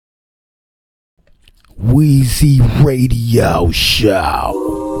Weezy Radio Show.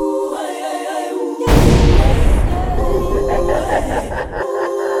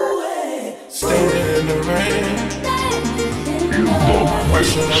 Standing in the rain,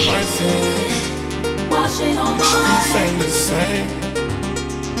 washing on my sins. Streets ain't the same.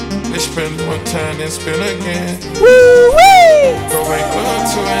 They spend one time, then spend again. Go make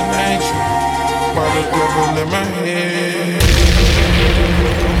love to an angel while the devil in my head.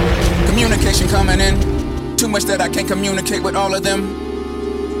 Communication coming in. Too much that I can't communicate with all of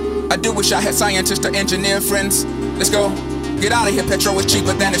them. I do wish I had scientists or engineer friends. Let's go. Get out of here, petrol is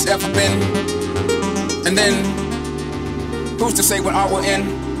cheaper than it's ever been. And then, who's to say when all will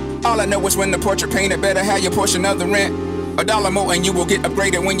end? All I know is when the portrait painted, better have your portion of the rent. $1 more and you will get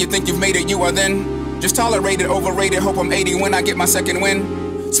upgraded. When you think you've made it, you are then just tolerated, overrated. Hope I'm 80 when I get my second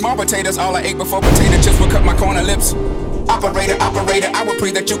win. Small potatoes, all I ate before potato chips will cut my corner lips. Operator, I would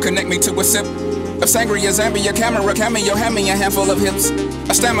pray that you connect me to a sip of sangria, Zambia, camera, cameo, hand me a handful of hips.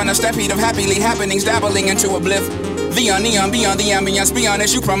 A stamina, stampede of happily happenings, dabbling into a bliff. Neon, beyond the ambience, be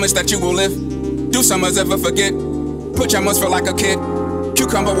honest, you promise that you will live. Do summers ever forget? Pajamas feel like a kid.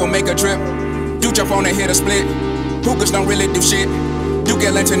 Cucumber will make a drip. Do jump on and hit a split. Hookers don't really do shit. Do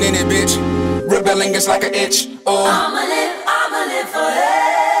get lantern in it, bitch. Rebelling is like an itch. Oh, I'ma live forever.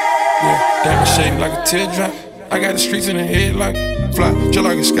 Yeah, diamond shaped like a teardrop. I got the streets in the head like fly, just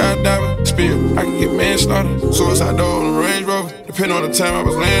like a skydiver. Spill, I can get manslaughter. Suicide door on the Range Rover. Depending on the time I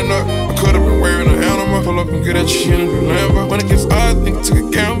was laying up, I could have been wearing an animal. Pull up and get that shit in the Lambo. When it gets odd, I think I took a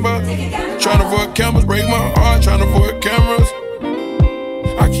gamble. Trying to avoid cameras, break my heart. Trying to avoid cameras.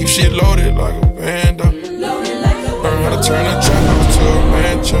 I keep shit loaded like a bando. Learn how to turn a trap into a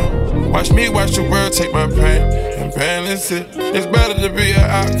mansion. Watch me watch the world take my pain and balance it. It's better to be an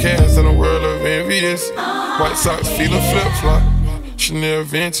outcast in a world of envious. White socks, feel a flip-flop. Chanel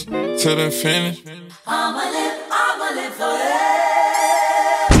vintage till infinity. I'ma live forever.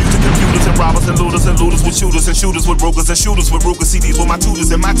 Robbers and looters with shooters and shooters with brokers and shooters with Ruger. CDs with my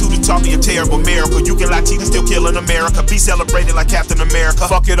tutors and my tutors taught me a terrible miracle. You can lie, cheat, and still kill in America. Be celebrated like Captain America.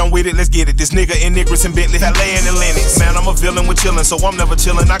 Fuck it, I'm with it, let's get it. This nigga in Niggers and Bentley, Valet and Lennox. Man, I'm a villain with chillin', so I'm never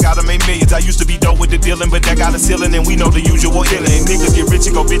chillin'. I gotta make millions. I used to be dope with the dealing, but that got a ceiling, and we know the usual illin'. Niggas get rich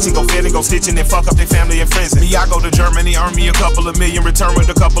and go bitchin', go fed and go stitchin', and fuck up their family and friends. Me, I go to Germany, earn me a couple of million, return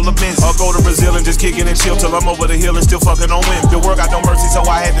with a couple of bins. I'll go to Brazil and just kickin' and chill till I'm over the hill and still fucking on women. The work got no mercy, so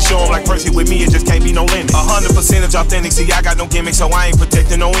I had to show 'em like Percy. With me, it just can't be no limit. 100% authentic, see I got no gimmick, so I ain't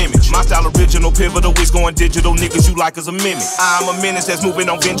protecting no image. My style original, pivotal, it's going digital. Niggas you like as a mimic. I'm a menace that's moving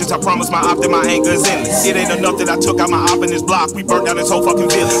on vengeance. I promise my op that my anger is endless. It ain't enough that I took out my op in this block. We burnt down this whole fucking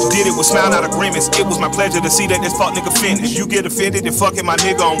village. Did it with smile, not agreements. It was my pleasure to see that this fuck nigga finish. You get offended and fucking my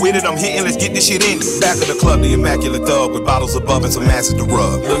nigga, I'm with it, I'm hitting, let's get this shit in. Back of the club, the immaculate thug with bottles above and some asses to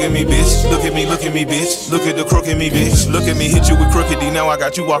rub. Look at me, bitch. Look at me, bitch. Look at the crook in me, bitch. Look at me, hit you with crooked D. Now I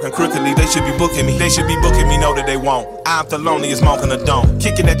got you walking crookedly. They should be booking me. They should be booking me, know that they won't. I'm the loneliest monk in the dome.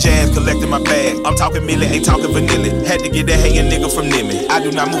 Kicking that jazz, collecting my bag. I'm talking milli, ain't talking vanilla. Had to get that hating nigga from Nimmy. I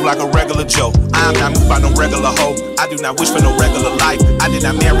do not move like a regular Joe. I'm not moved by no regular hoe. I do not wish for no regular life. I did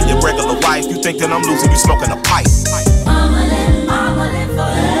not marry a regular wife. You think that I'm losing, you smoking a pipe. I'ma live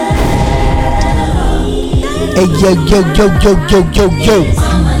forever. Hey yo, you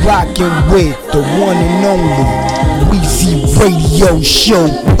rockin' with the one and only Weezy Radio Show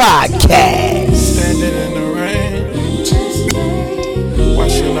podcast. Standing in the rain,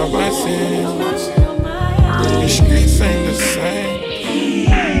 washing up my sins. The streets ain't the same.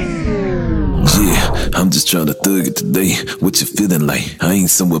 Yeah, I'm just trying to thug it today. What you feeling like? I ain't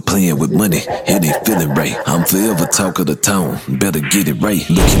somewhere playing with money. It ain't feeling right. I'm forever talk of the town. Better get it right.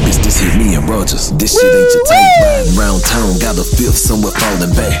 Look at bitch, this hit me and Rogers. This shit ain't your type. Riding round town, got a fifth somewhere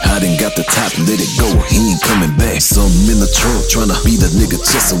falling back. I done got the top, let it go. He ain't coming back. Something in the trunk tryna beat a nigga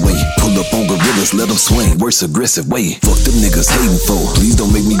chest away. Pull up on gorillas, let them swing. Worse aggressive way. Fuck them niggas hating for. Please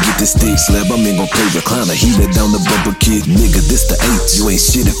don't make me get this stick slab. I'm ain't gon' play recliner. He let down the bumper kid. Nigga, this the H. You ain't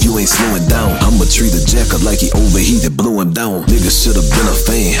shit if you ain't slowing down. I'ma treat a jacker like he overheated, blow him down. Niggas should've been a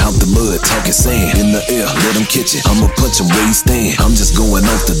fan. Out the mud, talking sand. In the air, let him catch it. I'ma punch him where he stand. I'm just going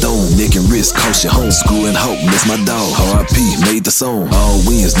off the dome. Neck and wrist, caution home. Screw and hope, miss my dog. R.I.P. made the song. All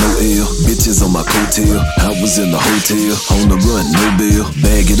wins, no L. Bitches on my coattail. I was in the hotel. On the run, no bill.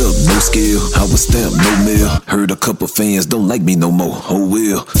 Bag it up, no scale. I was stamped, no mail. Heard a couple fans don't like me no more. Oh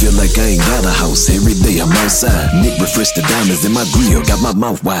well. Feel like I ain't got a house. Every day I'm outside. Nick refreshed the diamonds in my grill. Got my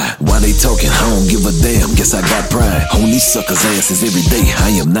mouth wide. Why they talking? I don't give a damn. Guess I got pride. On these suckers' asses every day.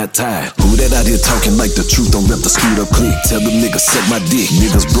 I am not tired. Who that out here talking like the truth? Don't rep the screwed up click. Tell them niggas suck my dick.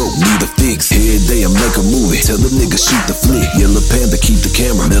 Niggas broke, need a fix. Every day I make a movie. Tell them niggas shoot the flick. Yellow Panda keep the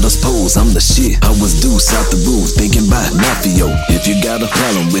camera. Let us pose, I'm the shit. I was deuce out the roof, thinking by Mafio. If you got a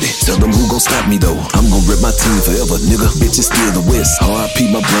problem with it, tell them who gon' stop me though. I'm gon' rip my team forever, nigga. Bitch is still the West.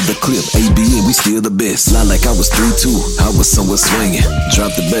 R.I.P. my brother Clip. ABN, we still the best. Lie like I was 3-2. I was somewhere swinging. Drop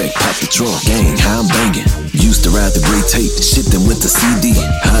the bag, pop the trunk. Gang, how I'm banging. Used to ride the great tape. Shit then went to CD.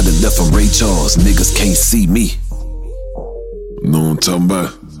 Hide it left from Ray Charles. Niggas can't see me. Know what I'm talking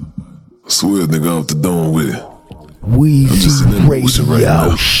about? I swear, nigga, off the dome with it. Weezy Radio right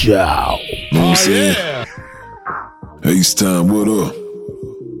now. Show. Know what I'm saying? H-Time, what up?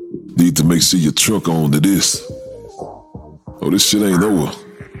 Need to make sure your truck on to this. Oh, this shit ain't over.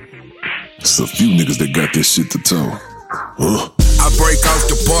 It's a few niggas that got this shit to talk. Huh? I break off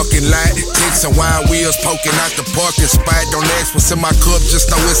the parking lot, kicks and wine wheels poking out the parking spot. Don't ask what's in my cup, just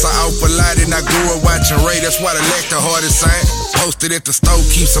know it's an awful lot. And I grew up watching Ray, that's why the lack the hardest sign. Posted at the stove,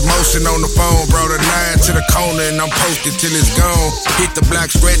 keeps emotion on the phone. Brought a 9 to the corner and I'm posted till it's gone. Hit the block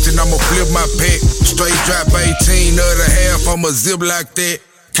scratching, I'ma flip my pack. Straight drop 18, other half, I'ma zip like that.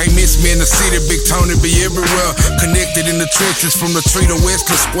 Can't miss me in the city, Big Tony be everywhere. Connected in the trenches from the tree to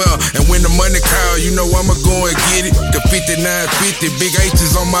Western Square. And when the money call, you know I'ma go and get it. The 5950, big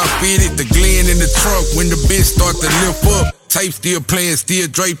H's on my fitted. The Glen in the trunk when the bitch start to lift up. Tape still playing,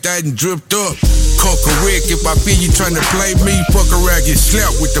 still draped out and dripped up. Come correct, if I feel you trying to play me, fuck around, get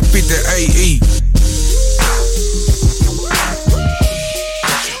slapped with the 50 AE.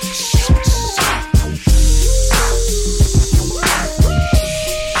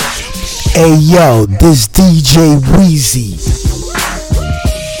 Hey yo, this DJ Weezy.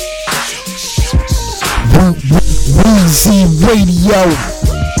 Weezy Radio.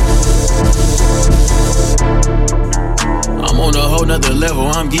 I'm on a whole nother level,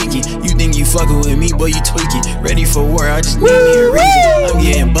 I'm geeky. You think you fucking with me, boy, you tweaking. Ready for war, I just need me a reason. I'm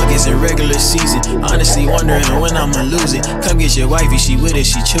getting buckets in regular season. Honestly wondering when I'ma lose it. Come get your wifey, she with it,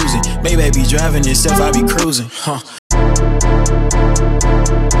 she choosing. Maybe I be driving itself, I be cruising, huh?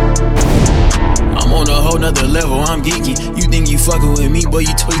 I'm on a whole nother level, I'm geeky. You think you fucking with me, boy,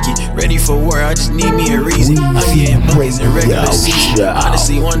 you tweaking. Ready for war, I just need me a reason. I'm getting buckets in regular season.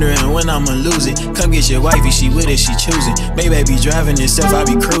 Honestly wondering when I'ma lose it. Come get your wifey, she with it, she choosing. Maybe I be driving itself, I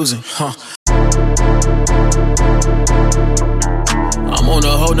be cruising, huh? I'm on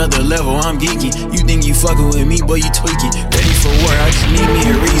a whole nother level, I'm geeky. You think you fucking with me, boy, you tweaking. Ready for war, I just need me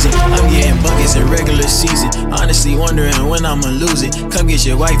a reason. I'm getting buckets in regular season. Honestly wondering when I'ma lose it. Come get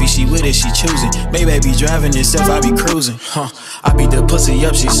your wifey, she with it, she choosing. Maybe I be driving itself, I be cruising, huh? I beat the pussy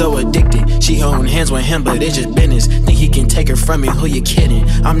up, she so addicted. She holding hands with him, but it's just business. Think he can take her from me, who you kidding?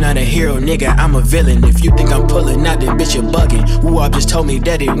 I'm not a hero, nigga, I'm a villain. If you think I'm pulling out, then bitch, you're bugging. Woo-Wop just told me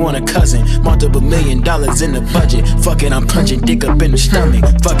that he want a cousin. Multiple $1 million in the budget. Fuck it, I'm punching dick up in the stomach.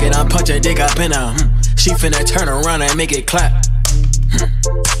 Fuck it, I'm punching dick up in a She finna turn around and make it clap.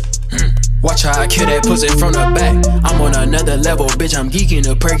 Watch how I kill that pussy from the back. I'm on another level, bitch, I'm geeking.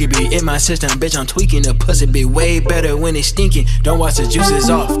 The perky be in my system, bitch, I'm tweaking. The pussy be way better when it's stinking. Don't watch the juices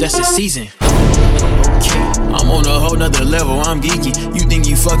off, that's the season. I'm on a whole nother level, I'm geeky. You think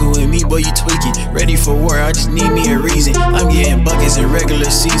you fucking with me, boy, you tweaking. Ready for war, I just need me a reason. I'm getting buckets in regular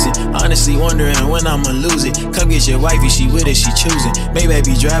season. Honestly wondering when I'ma lose it. Come get your wifey, she with it, she choosing. Maybe I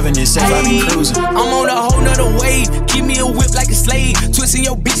be driving itself, I be cruising. I'm on a whole nother wave. Give me a whip like a slave. Twisting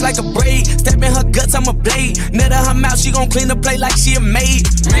your bitch like a braid. Stepping her guts, I'm a blade. Nut of her mouth, she gon' clean the plate like she a maid.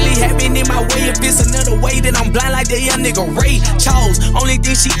 Really having in my way. If it's another way, then I'm blind like that young nigga Ray Charles. Only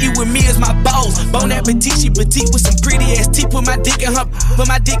thing she eat with me is my balls. Bon appetit, she petite with some pretty ass teeth. Put my dick in her, put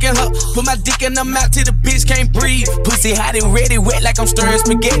my dick in her, put my dick in her mouth till the bitch can't breathe. Pussy hot and ready, wet like I'm stirring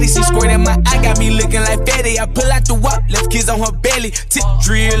spaghetti. She squirting my eye, got me looking like fatty. I pull out the wop, left kiss on her belly. Tip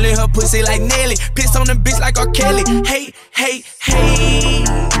drill in her pussy like Nelly. Piss on the bitch like R. Kelly. Hey, hey, hey.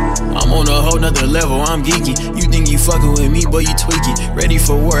 I'm on a whole nother level, I'm geeky. You think you fucking with me, boy, you tweaking. Ready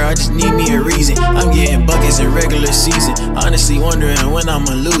for war, I just need me a reason. I'm getting buckets in regular season. Honestly wondering when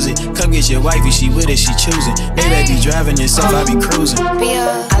I'ma lose it. Come get your wifey, she with it, she choosing. Maybe I be driving itself, I be cruising.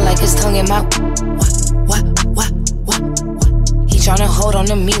 I like his tongue in my what? He tryna hold on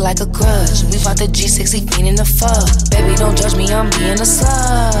to me like a grudge. We fought the G6, he fiending the fuck. Baby, don't judge me, I'm being a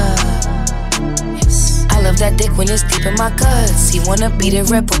slut. I love that dick when it's deep in my guts. He wanna beat it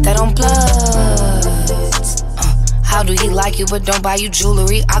red, put that on bloods. How do he like you but don't buy you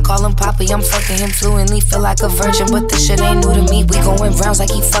jewelry? I call him Poppy, I'm fucking him fluently. Feel like a virgin, but this shit ain't new to me. We going rounds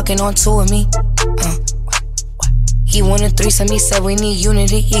like he fucking on two of me. He wanted threesome, he said we need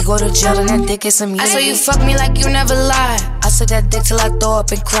unity. He go to jail and that dick is some unity. I saw you fuck me like you never lie. I suck that dick till I throw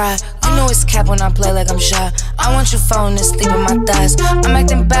up and cry. You know it's cap when I play like I'm shy. I want you falling asleep in my thighs. I'm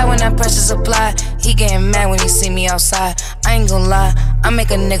acting bad when that pressure's applied. He getting mad when he see me outside. I ain't gon' lie, I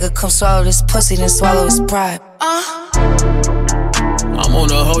make a nigga come swallow this pussy, then swallow his pride. I'm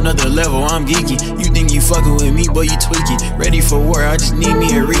on a whole nother level, I'm geeky. You think you fucking with me, boy, you tweaking. Ready for war, I just need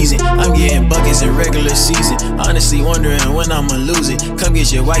me a reason. I'm getting buckets in regular season. Honestly wondering when I'ma lose it. Come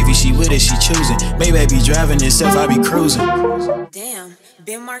get your wifey, she with it, she choosing. Maybe I be driving itself, I be cruising. Damn,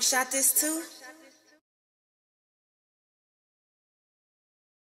 Ben Mark shot this too?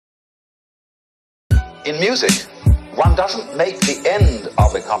 In music, one doesn't make the end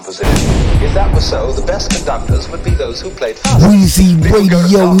of a composition. If that were so, the best conductors would be those who played fast. Weezy Radio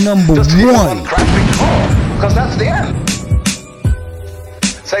 #1. Because that's the end.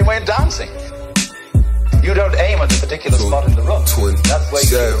 Same way in dancing. You don't aim at a particular spot in the room. That's where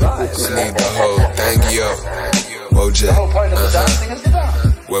you arrive. Need the whole thing up. OJ. The whole point of the dancing is the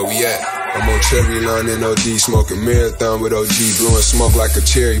dance. Where we at? I'm on Cherry Line in OD, smoking marathon with OG, blowing smoke like a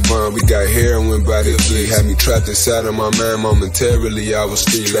cherry bomb. We got heroin by the key, had me trapped inside of my mind momentarily. I was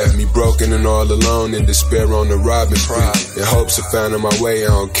free, left me broken and all alone in despair on the robbing spree. In hopes of finding my way,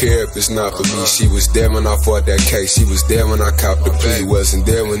 I don't care if it's not for me. She was there when I fought that case, she was there when I copped the plea. Wasn't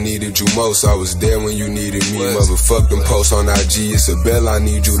there when needed you most, I was there when you needed me. Motherfuck them posts on IG, it's a bell I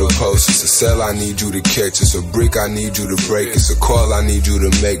need you to post, it's a cell I need you to catch, it's a brick I need you to break, it's a call I need you to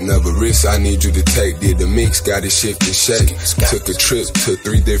make, never risk I need you to take. Did the mix, got it shift and shake. Took a trip to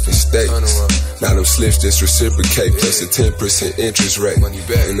 3 different states. Now them slips just reciprocate, plus a 10% interest rate.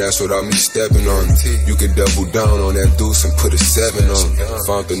 And that's without me stepping on it. You could double down on that deuce and put a 7 on it.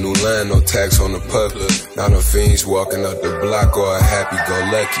 Found the new line, no tax on the public. Now them fiends walking up the block or a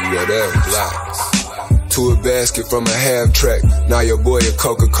happy-go-lucky, whatever. To a basket from a half track. Now your boy a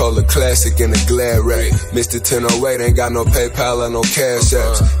Coca-Cola classic in a glad rack. Mr. 1008 ain't got no PayPal or no cash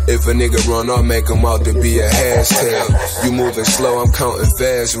apps. If a nigga run off, make him out to be a hashtag. You moving slow, I'm counting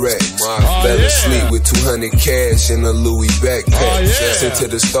fast racks. Fell asleep with 200 cash in a Louis backpack. Sent to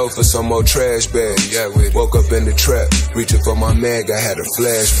the store for some more trash bags. Woke up in the trap, reaching for my mag, I had a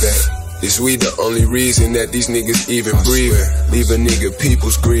flashback. Is we the only reason that these niggas even breathing? Leave a nigga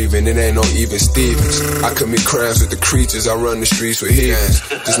people's grieving, it ain't no even Stevens. I commit crimes with the creatures, I run the streets with heathens.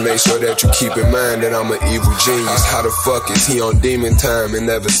 Just make sure that you keep in mind that I'm an evil genius. How the fuck is he on demon time and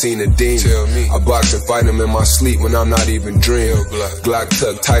never seen a demon? I box and fight him in my sleep when I'm not even dreaming. Glock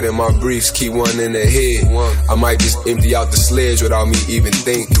tucked tight in my briefs, keep one in the head. I might just empty out the sledge without me even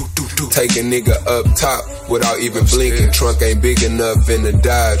thinking. Take a nigga up top without even blinking. Trunk ain't big enough in the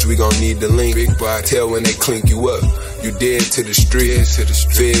Dodge, we gon' need the link. Tell when they clink you up, you dead to the street.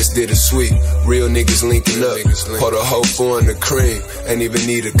 Feds did a sweep, real niggas linking up. Pour the whole 4 in the cream, ain't even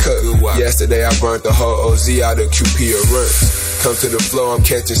need a cut. Yesterday I burnt the whole OZ out of QP a run. Come to the flow, I'm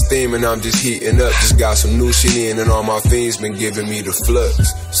catching steam and I'm just heating up. Just got some new shit in and all my fiends been giving me the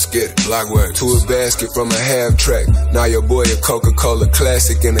flux. Skit, block work. To a basket from a half track. Now your boy a Coca-Cola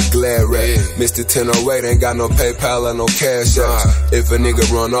classic in a glad rack. Mr. 1008 ain't got no PayPal or no cash apps. If a nigga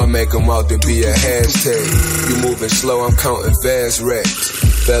run off, make him out to be a hashtag. You moving slow, I'm counting fast racks.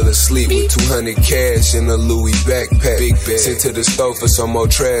 Fell asleep with 200 cash in a Louis backpack. Sent to the store for some more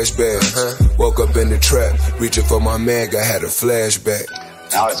trash bags. Woke up in the trap, reaching for my mag, I had a flashback.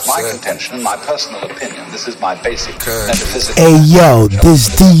 Now it's my contention, my personal opinion, this is my basic metaphysical. Hey yo, this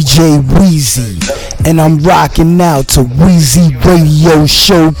DJ Weezy, and I'm rocking out to Weezy Radio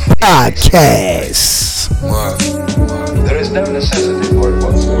Show Podcast. There is no necessity for it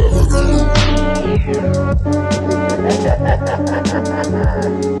whatsoever.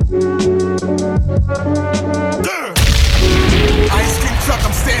 Ice cream truck,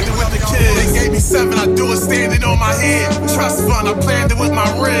 I'm standing with the kids. They gave me 7, I do it standing on my head. Trust fund, I planned it with my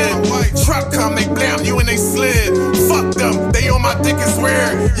rib. Truck come, they blam you and they slid. Fuck them, they on my dick and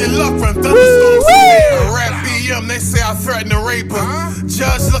swear. Your luck from thunderstorms here. Rap BM, they say I threaten to rape her.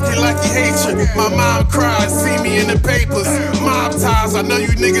 Judge looking like he hates you. My mom cried, see me in the papers. Mob ties, I know you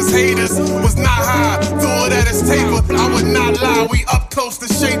niggas haters. Was not high, threw it at his taper. I would not lie, we up close to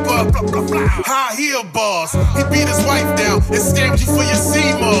shape up. High heel boss, he beat his wife down and scammed you for your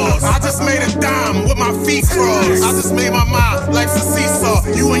CMOS. I just made a dime with my feet crossed. I just made my mind, life's a seesaw.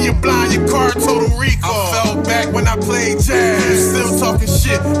 You and your blind, your car total recall. I fell back when I played jazz. You still talking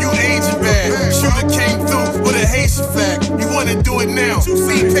shit, you aging bad. Shooter came through with a Haitian flag. You wanna do it now,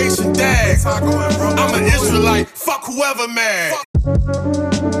 be patient, dad. I'm an Israelite, fuck whoever mad.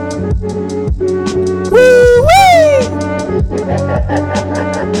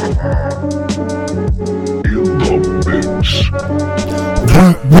 In the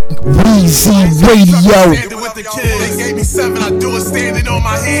Weezy Radio. Standing with the kids. They gave me 7, I do it standing on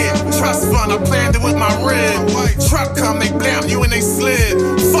my head. Trust fund, I planned it with my rib. Truck come, they blam you and they slid.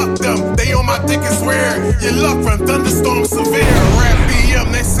 Fuck them, they on my dick is weird. Your luck from thunderstorm severe. Rap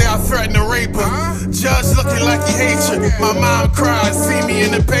BM, they say I threaten to rape her. Judge looking like he hates you. My mom cried, see me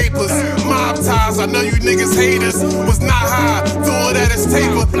in the papers. Mob ties, I know you niggas haters. Was not high, threw it at his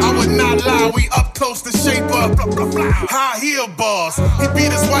taper. I would not lie, we up close to shape up. High heel boss, he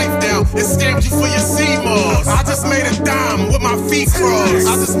beat his wife down and scammed you for your CMOS. I just made a dime with my feet crossed.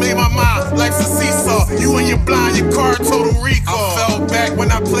 I just made my mind, life's a seesaw. You and your blind, your car total recall. I fell back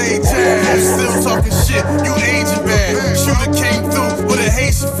when I played jazz. You still talking shit, you aging bad. Shooter came through with a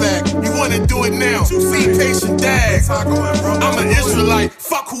Haitian flag. You wanna do it now, see patient dags. I'm an Israelite,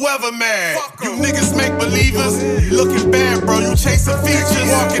 fuck whoever mad. You niggas make believers, you looking bad bro, you chasing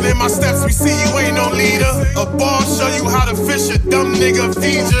features. Walking in my steps, we see you ain't no leader. A ball show you how to fish, a dumb nigga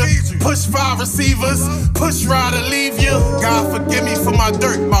feed you. Push 5 receivers, push ride to leave you. God forgive me for my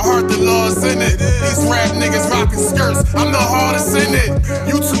dirt, my heart the Lord's in it. These rap niggas rocking skirts, I'm the hardest in it.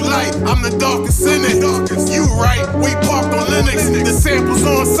 You too light, I'm the darkest in it. You right, we parked on Linux. The samples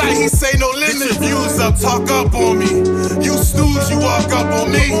on site, he say no limit. Get your views up, talk up on me. You snooze, you walk up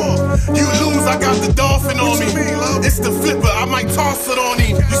on me. You lose, I got the dolphin on me. It's the flipper, I might toss it on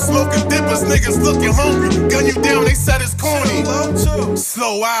him. You smoking dippers, niggas looking hungry. Gun you down, they said it's corny.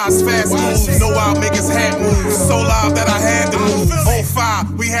 Slow eyes, fast moves, know I'll make his hat move. So live that I had to move.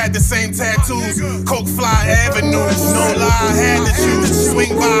 05, we had the same tattoos. Coke Fly Avenue, no lie, I had to choose.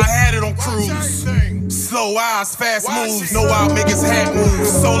 Swing by, I had it on cruise. Slow eyes, fast moves, know I'll make his hat move.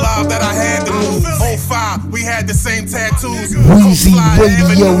 So live that I had to move. 05, we had the same tattoos. Weezy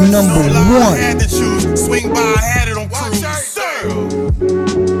Radio number I 1. had to choose. Swing by, I had it on cruise.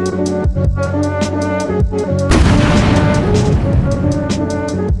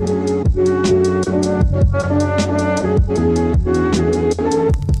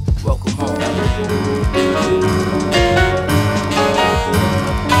 Welcome home.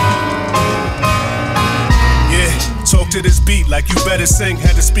 Talk to this beat like you better sing.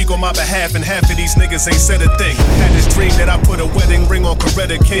 Had to speak on my behalf and half of these niggas ain't said a thing. Had this dream that I put a wedding ring on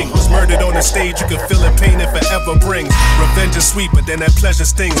Coretta King. Was murdered on the stage, you can feel the pain it forever brings. Revenge is sweet, but then that pleasure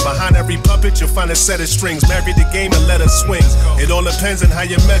stings. Behind every puppet, you'll find a set of strings. Marry the game and let us swing. It all depends on how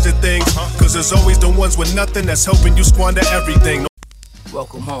you measure things. Cause there's always the ones with nothing that's helping you squander everything.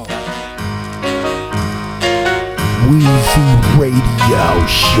 Welcome home. Weezy Radio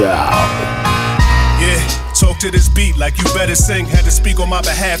Show. Yeah. Talk to this beat like you better sing. Had to speak on my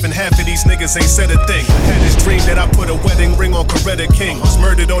behalf and half of these niggas ain't said a thing. Had this dream that I put a wedding ring on Coretta King. Was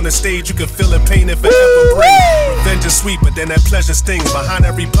murdered on the stage, you can feel the pain it forever brings. Revenge is sweet, but then that pleasure stings. Behind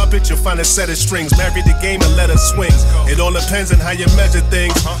every puppet, you'll find a set of strings. Marry the game and let us swing. It all depends on how you measure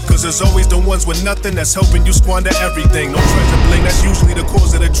things. Cause there's always the ones with nothing that's helping you squander everything. No treasure bling, that's usually the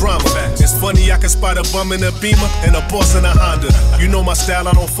cause of the drama. It's funny, I can spot a bum in a Beamer and a boss in a Honda. You know my style,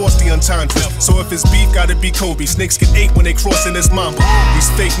 I don't force the entendres. So if it's beef, gotta be Kobe. Snakes get ate when they crossing this mamba. These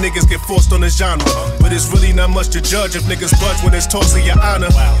fake niggas get forced on the genre. But it's really not much to judge if niggas budge when it's tossing your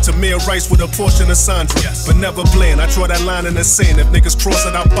honor. Tamir Rice with a portion of Sandra. But never blame, I draw that line in the sand. If niggas cross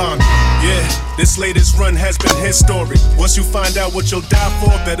it, I bomb you. Yeah, this latest run has been historic. Once you find out what you'll die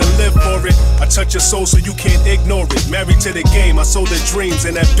for, better live for it. I touch your soul so you can't ignore it. Married to the game, I sold the dreams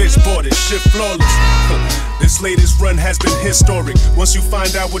and that bitch bought it. Shit flawless. This latest run has been historic. Once you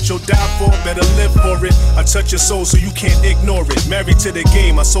find out what you'll die for, better live for it. I touch your soul so you can't ignore it. Married to the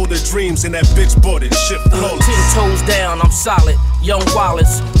game, I sold the dreams and that bitch bought it. Shit flawless. 10 toes down, I'm solid. Young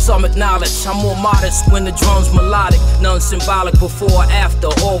Wallace, some acknowledge I'm more modest when the drum's melodic. None symbolic before or after.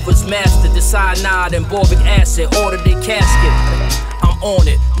 All was mastered. The cyanide and boric acid. Ordered a casket. I'm on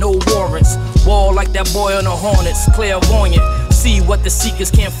it, no warrants. Ball like that boy on the Hornets. Clairvoyant. See what the seekers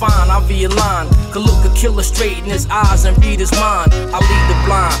can't find, I'll be a line. Could look a killer straight in his eyes and read his mind. I lead the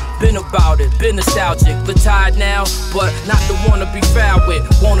blind, been about it, been nostalgic. Retired now, but not the one to be foul with.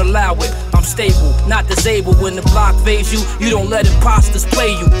 Won't allow it, I'm stable, not disabled. When the block fades you, you don't let imposters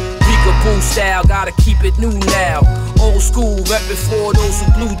play you. Peekaboo style, gotta keep it new now. Old school, reppin' for those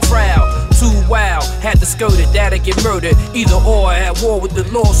who blew trial. Too wild, had to skirt it, that'll get murdered. Either or, at war with the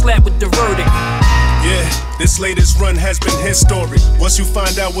law, slap with the verdict. Yeah, this latest run has been historic. Once you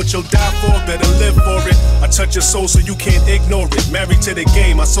find out what you'll die for, better live for it. I touch your soul so you can't ignore it. Married to the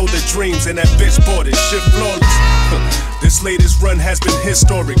game, I sold the dreams and that bitch bought it. Shit flawless. This latest run has been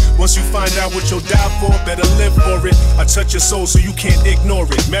historic. Once you find out what you'll die for, better live for it. I touch your soul so you can't ignore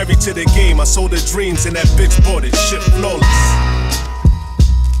it. Married to the game, I sold the dreams and that bitch bought it. Shit flawless.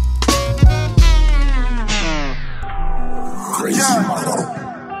 Crazy. Yeah.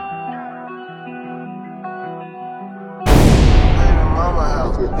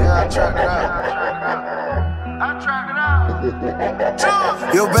 Your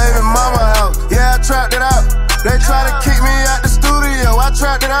baby mama house, yeah, I trapped it out. They try to kick me out the studio, I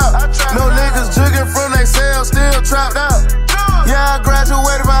trapped it out. No niggas jugging from they cells, still trapped out. Yeah, I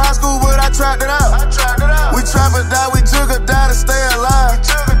graduated from high school, but I trapped it out. We trap or die, we jug or die to stay alive.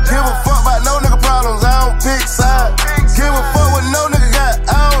 Give a fuck about no nigga problems, I don't pick sides. Give a fuck what no nigga got,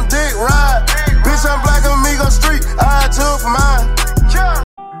 I don't dick ride. Bitch, I'm black amigo street, I took for mine.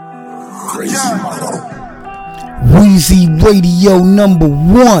 Crazy Weezy Radio number 1.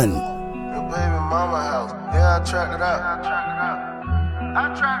 Your baby mama house, yeah, I tracked it out.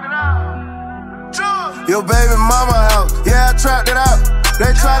 Your baby mama house, yeah, I trapped it out.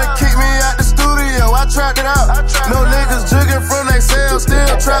 They try to kick me out the studio, I trapped it out. No niggas jugging from they cells,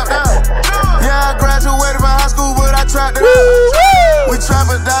 still trapped out. Yeah, I graduated from high school, but I trapped it out. We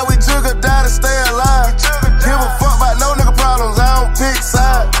trap or die, we jug or die to stay alive. Give a fuck about no nigga problems, I don't pick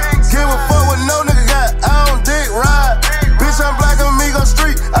sides. Give a fuck what no nigga got, I don't dick ride. Bitch, I'm black amigo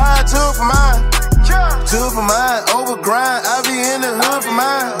street, I took for mine. Took for mine, over grind, I be in the hood for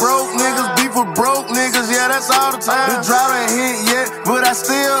mine. Broke niggas beef with broke niggas, yeah, that's all the time. The driver ain't hit yet, but I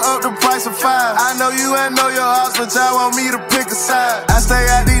still up the price of 5. I know you ain't know your house, but y'all want me to pick a side. I stay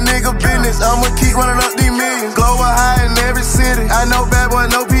out these nigga business, I'ma keep running up these millions. Global high in every city, I know bad boy,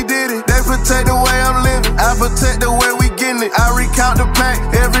 no P Diddy. They protect the way I'm living, I protect the way we getting it. I recount the pack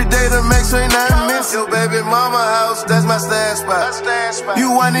every day to make sure ain't nothing missing. Your baby mama house, that's my stash spot.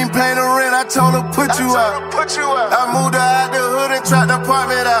 You wasn't even paying the rent, I told her put you out. I moved her out the hood and tried the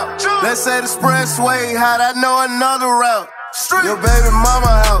apartment out. Let's say the expressway hot, I know another route. Your baby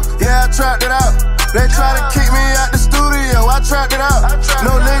mama house, yeah, I trapped it out. They try to kick me out the studio, I trapped it out.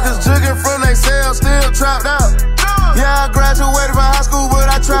 No niggas jugging from they cells, still trapped out. Yeah, I graduated from high school, but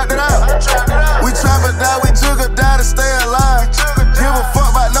I trapped it out. We trap or die, we jug or die to stay alive. Give a fuck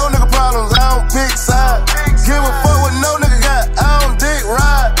about no nigga problems, I don't pick sides. Give a fuck what no nigga got, I don't dick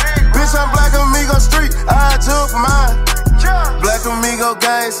ride. Bitch, I'm black amigo street, I took for mine. Black amigo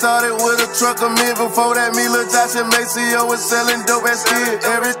gang started with a truck of men. Before that, me, Lil Josh and Maceo was selling dope as kids.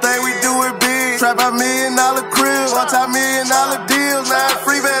 Everything we do is big. Trap $1 million cribs, $1 million deals. Now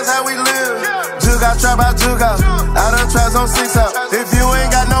free bands, how we live. Jug out, trap out, jug out. I done traps on 6 out. If you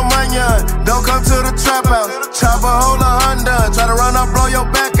ain't got no money on, don't come to the trap house. Chop a hole of Honda, try to run up, blow your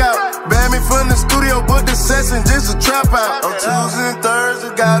back out. Ban me from the studio, but the session just a trap out. On Tuesday and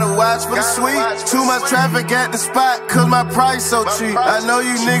Thursday, gotta watch for the sweet. Too much traffic at the spot, cause my price so cheap. I know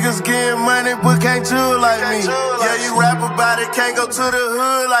you niggas getting money, but can't jewel like me. Yeah, you rap about it, can't go to the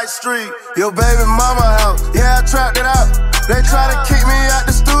hood like street. Your baby mama house, yeah, I trapped it out. They try to kick me out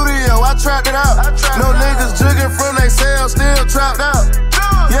the studio, I trapped it out. No niggas jugging from they cells, still trapped out.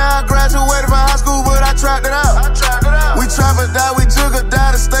 Yeah, I graduated from high school, but I trapped it out. We trap or die, we jug or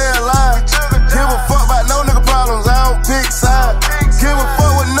die to stay alive. Give a fuck about no nigga problems, I don't pick sides. Give a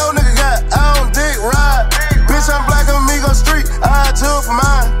fuck what no nigga got, I don't dick ride. Bitch, I'm black amigo street, I took for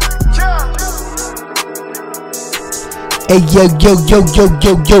mine. Hey yo, you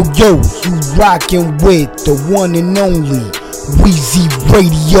rockin' with the one and only Weezy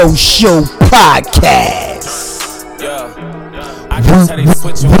Radio Show Podcast.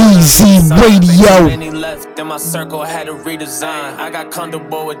 Weezy Radio. Left in my circle, had to redesign. I got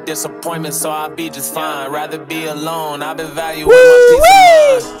comfortable with disappointment, so I'll be just fine. Rather be alone, I've been valuing my peace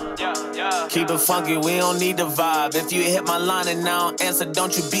of mind. Keep it funky, we don't need the vibe. If you hit my line and I don't answer,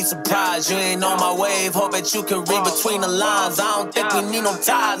 don't you be surprised. You ain't on my wave, hope that you can read between the lines. I don't think we need no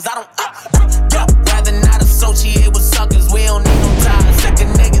ties. I don't, rather not associate with suckers. We don't need no ties.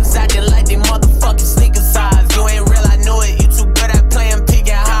 Second niggas acting like they motherfucking sneaker size. You ain't real, I know it. You too good at playing peek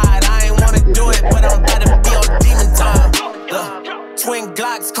and hide. I ain't wanna do it, but I'm about to be on demon time. Twin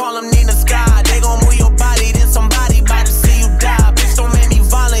Glocks, call them Nina Sky. They gon' move your body, then somebody about to see you die. Bitch, don't make me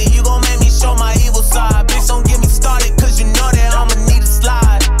violent, you gon' make me show my evil side. Bitch, don't get me started, cause you know that I'ma need a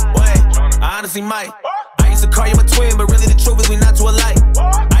slide. Wait, I honestly might. I used to call you my twin, but really the truth is we not too alike.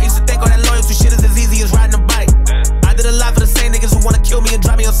 I used to think all that loyalty shit is as easy as riding a bike. I did a lot for the same niggas who wanna kill me and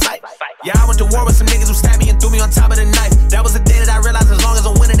drive me on sight. Yeah, I went to war with some niggas who stabbed me and threw me on top of the knife. That was the day that I realized as long as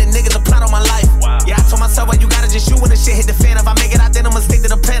I'm winning, the niggas a plot on my life. Yeah, I told myself, well, you gotta just shoot when the shit hit the fan. If I make it out, then I'ma stick to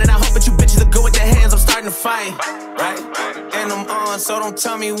the plan. And I hope that you bitches are good with their hands. I'm starting to fight, right? And I'm on, so don't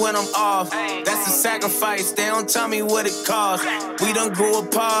tell me when I'm off. That's a sacrifice, they don't tell me what it costs. We done grew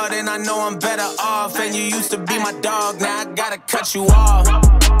apart and I know I'm better off. And you used to be my dog, now I gotta cut you off.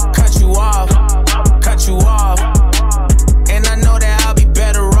 Cut you off, cut you off. And I know that I'll be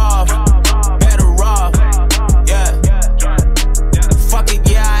better off. Better off, yeah. Fuck it,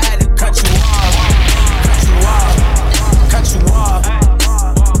 yeah, I had to cut you off. Cut you off, cut you off.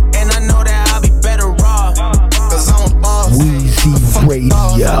 And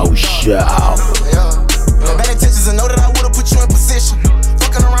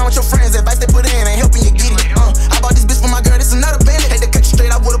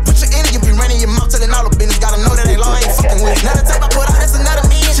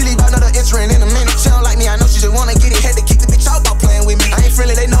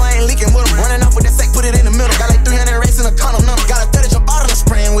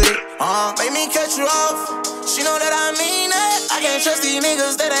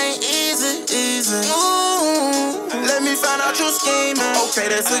Okay,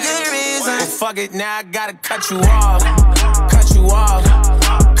 that's a good reason. Well, fuck it, now I gotta cut you off. Cut you off.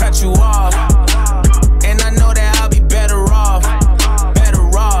 Cut you off. And I know that I'll be better off. Better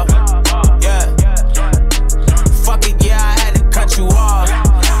off. Yeah. Fuck it, yeah, I had to cut you off.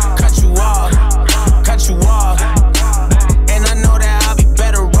 Cut you off. Cut you off. And I know that I'll be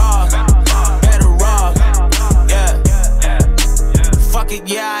better off. Better off. Yeah. Fuck it,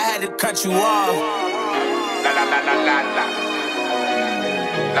 yeah, I had to cut you off. La la la la la la.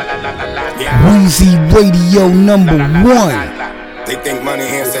 Weezy Radio #1. They think money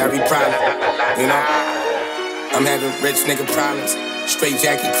answers every problem, you know. I'm having rich nigga problems. Straight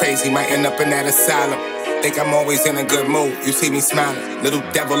Jackie crazy, might end up in that asylum. Think I'm always in a good mood, you see me smiling. Little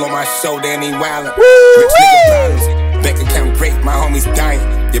devil on my shoulder and he wildin'. Rich nigga problems, bank account great, my homies dying.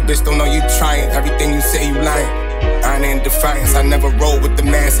 Your bitch don't know you trying, everything you say you lying. I ain't in defiance, I never roll with the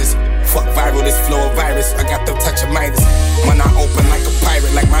masses. Fuck viral, this flow of virus, I got the touch of Midas. When I open like a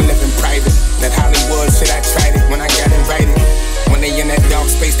pirate, like my living private. That Hollywood shit, I tried it when I got invited. When they in that dark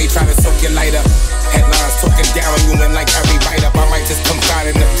space, they try to soak your light up. Headlines talking down on you and like every write up. I might just come find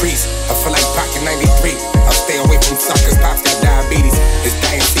in the priest. I feel like Pac in 93. I'll stay away from suckers, Pops got diabetes. It's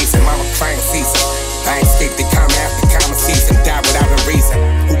dying season, mama crying season. I escaped the comma after comma season, die without a reason.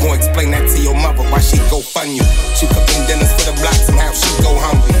 Who gon' explain that to your mother, why she go fund you? She cooking dinners for the block, somehow she go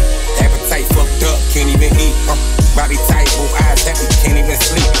hungry. Appetite fucked up, can't even eat. Body tight, both eyes heavy, can't even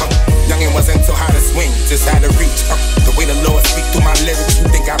sleep. Youngin' wasn't too hard to swing, just how to reach. The way the Lord speak through my lyrics, you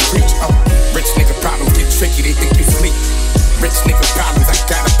think I preach. Rich nigga problems get tricky, they think you sleep. Rich nigga problems, I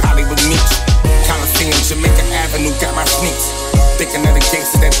got a poly with me. Coliseum, Jamaica Avenue, got my sneaks. Thinking of the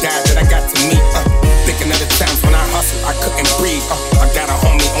gangsters that died that I got to meet. Thinking of the times when I hustled, I couldn't breathe. I got a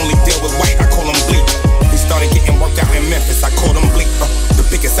homie, only deal with white, I call him Bleak. We started getting worked out in Memphis, I called him Bleak. The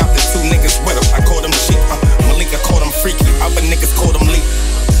biggest out the two niggas with him, I called him Cheap. Malika called him Freaky, other niggas called him Leak.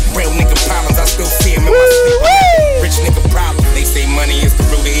 Real nigga problems, I still see him in my sleep. Rich nigga problems, they say money is the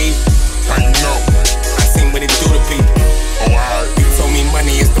root of evil. How you know? I seen what it do to people. Oh, alright. He told me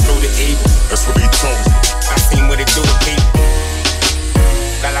money is the root of evil. That's what he told me. I seen what it do to people.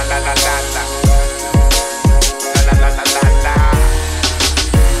 La la la la la la. La la la la la la.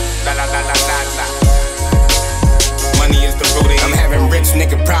 La la la la la la. Money is the root of evil. I'm having rich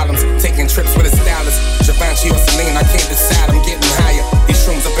nigga problems, taking trips with a stylist. Givenchy or Celine, I can't decide, I'm getting higher. These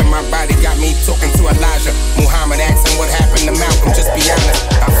shrooms up in my body got me talking to Elijah. Muhammad asking what happened to Malcolm, just be honest.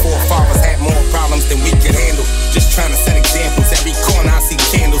 Our forefathers had more problems than we could handle. Just trying to set examples, every corner I see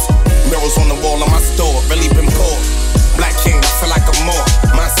candles. Mirrors on the wall of my store, really been poor. Black King, I feel like I'm more,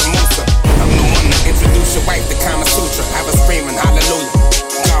 Mansa Musa. I'm the one to introduce your wife to Kama Sutra. Have her screaming hallelujah.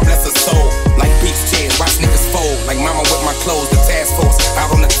 God bless her soul, like beach chairs, watch niggas fold. Like mama with my clothes, the task force.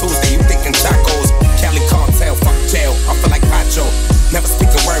 Out on the Tuesday, you thinking tacos. Cali cartel, fuck jail, I feel like Pacho. Never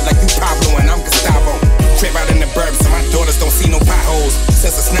speak a word like you Pablo and I'm Gustavo. Crib out in the burbs so my daughters don't see no potholes.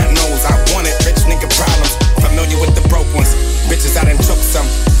 Since a snot nose, I wanted rich nigga problems. Familiar with the broke ones, bitches I done choke some.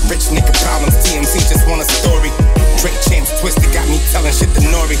 Rich nigga problems, TMZ just want a story. Drake champs twisted, got me telling shit to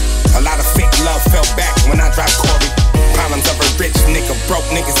Nori. A lot of fake love fell back when I dropped Corey. Problems of a rich nigga, broke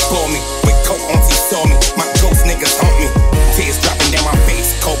niggas for me. With coke auntie saw me, my ghost niggas haunt me. Tears dropping down my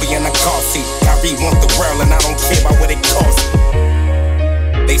face, Kobe in a car seat. Kyrie want the world and I don't care about what it costs.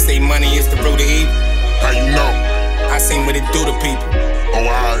 They say money is the root of evil. How you know? I seen what it do to people. Oh,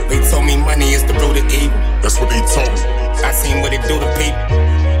 alright. They told me money is the root of evil. That's what they told me. I seen what it do to people.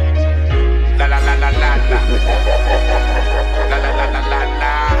 La la la la la la. La la la la la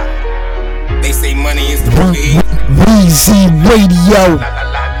la. They say money is the root of evil. Weezy Radio. La la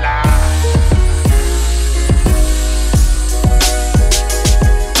la la.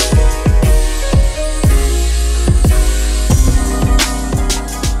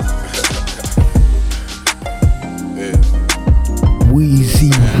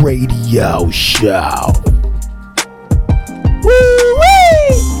 Weezy Radio Show.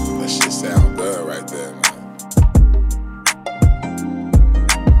 Woo-wee! That shit sound good right there, man.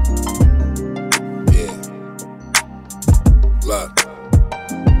 Yeah. Look.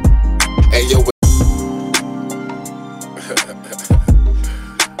 Hey, yo.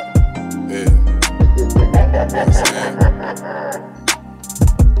 Yeah.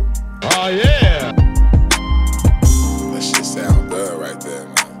 Oh, yeah. That shit sound good right there, man.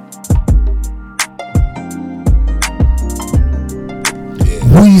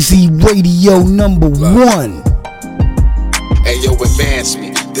 Weezy Radio #1. Hey yo, advance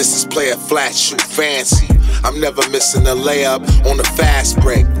me. This is player flat, shoot fancy. I'm never missing a layup on the fast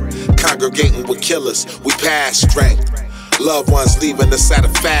break. Congregating with killers, we pass strength. Loved ones leaving us at a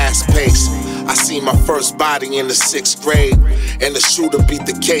fast pace. I seen my first body in the 6th grade, and the shooter beat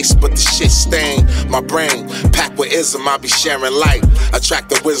the case, but the shit stained my brain. Packed with ism, I be sharing light. Attract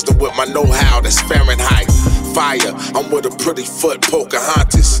the wisdom with my know-how, that's Fahrenheit. Fire, I'm with a pretty foot,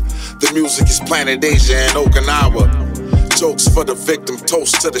 Pocahontas. The music is Planet Asia and Okinawa. Jokes for the victim,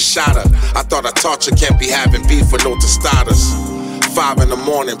 toast to the shotter. I thought I taught you can't be having beef with no tostadas. 5 in the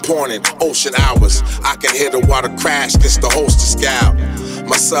morning, pouring ocean hours. I can hear the water crash against the hostess gal.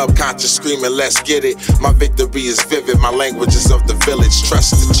 My subconscious screaming, let's get it. My victory is vivid, my language is of the village.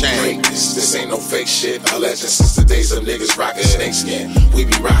 Trust the chain. This ain't no fake shit. A legend since the days of niggas rocking snakeskin. We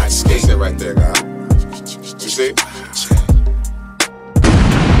be riding skates. That right there, guy. You see?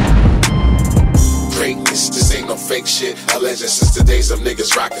 Greatness, this ain't no fake shit. A legend since the days of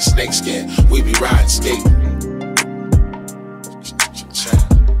niggas rocking snakeskin. We be riding skate.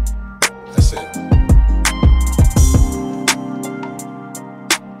 That's it.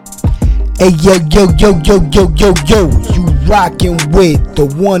 Hey yo, you rockin' with the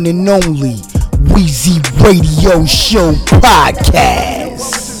one and only Weezy Radio Show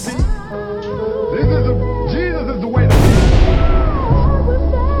Podcast. Jesus is the way to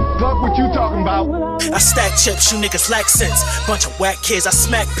fuck what you talking about. I stack chips, you niggas lack sense. Bunch of whack kids, I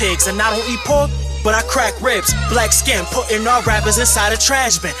smack pigs, and I don't eat pork, but I crack ribs. Black skin, putting all rappers inside a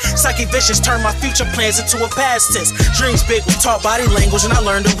trash bin. Psychic visions turn my future plans into a past tense. Dreams big with taught body language, and I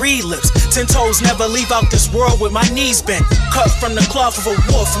learned to read lips. 10 toes never leave out this world with my knees bent. Cut from the cloth of a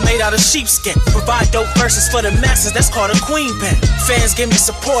wolf made out of sheepskin. Provide dope verses for the masses, that's called a queen pen. Fans give me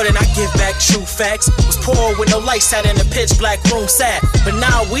support and I give back true facts. Was poor with no light, sat in a pitch black room sad. But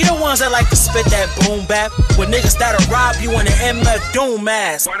now we the ones that like to spit that boom bap. With niggas that'll rob you in an MF Doom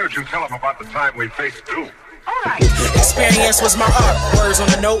mask. Why don't you tell them about the time we faced Doom? Experience was my art, words on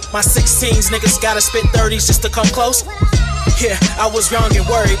the note. My 16s niggas gotta spit 30s just to come close. Yeah, I was young and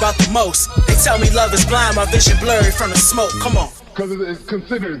worried about the most. They tell me love is blind, my vision blurry from the smoke. Come on. Cause it's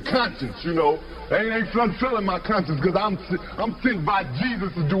considered conscience, you know. Ain't fulfilling my conscience cause I'm sent by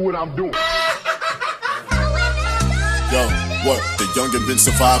Jesus to do what I'm doing. Yo, what? The youngin' been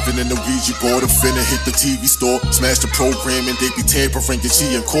surviving in the Ouija board. I'm finna hit the TV store, smash the program, and they be tampering your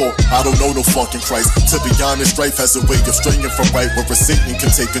G and core. I don't know no fucking Christ. To be honest, strife has a way of straying from right where a Satan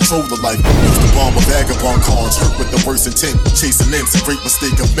can take control of life. Used to bomb a vagabond cons, hurt with the worst intent. Chasing imps, a great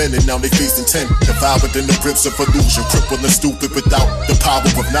mistake of men, and now they facing 10. Devoured in the grips of illusion, crippled and stupid without the power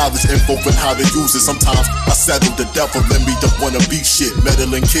of knowledge, info and how to use it. Sometimes I settle the devil and me don't wanna be shit.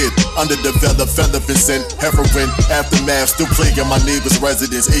 Meddling kid, underdeveloped fella been sent heroin. Aftermath, still plaguing my neighbor's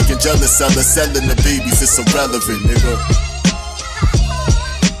residence. Aching jealous seller, selling the babies, it's irrelevant, nigga.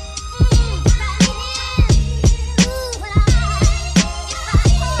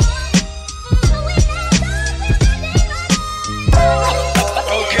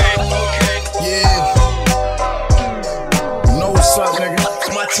 Okay. Yeah. You know what's up, nigga?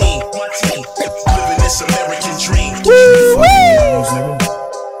 My team. Living this American dream. Woo!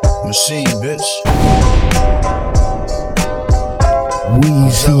 Machine, bitch.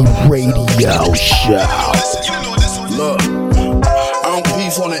 Weezy Radio Show. Look, I don't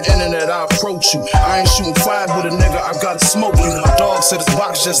beef on the internet, I approach you. I ain't shooting fire with a nigga, I gotta smoke you. My dog said his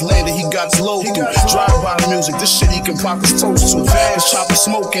box just landed, he got his load through. Drive-by music, this shit he can pop his toast to. His chopper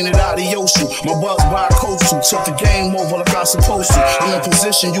smoking it out of Yosu. My buzz by a coach to. Took the game over like I supposed to. I'm in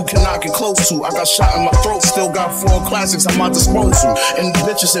position you cannot get close to. I got shot in my throat, still got 4 classics I'm at disposal. And the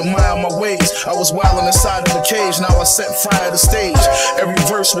bitches admire my ways. I was wildin' inside of the cage, now I set fire to stage. Every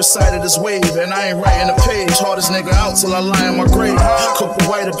verse recited is wave, and I ain't writing a page. Hardest nigga out till I lie in my grave. Cook the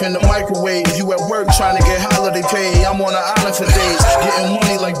white up in the microwave. You at work trying to get holiday pay. I'm on the island for days, getting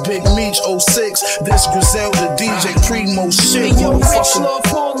money like Big Meech 06. This Griselda DJ Primo shit. Yo, Rich Lord,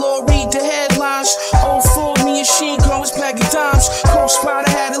 Paul Lord, read the headlines. 04, me and Sheen Combs packing dimes. Cold Spider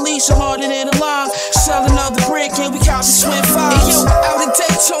had at least 100 in the line. Sell another brick and we count the swim fives. Hey, yo, out in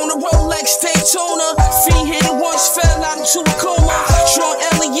Daytona, Rolex Daytona. Fiend hit it once, fell out into a coma. Sean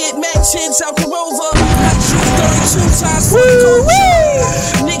Elliott, Matt Tids out the Rover. I drew 32 times for the culture.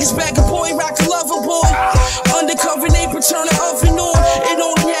 Niggas back a boy, rock a lover boy. Undercover neighbor, turn the oven on. It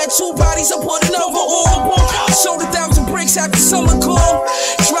only had 2 bodies, I put another on. Sold 1,000 bricks after summer call.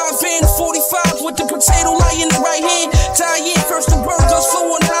 Drive in 45 with the potato light in the right hand. Die in, first the burgers for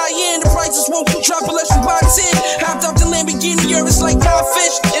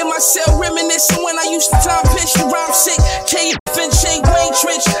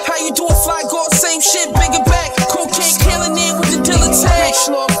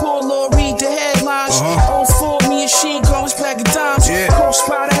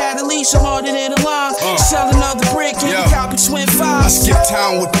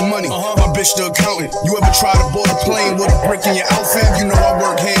town with the money. My bitch the accountant. You ever try to board a plane with a brick in your outfit? You know I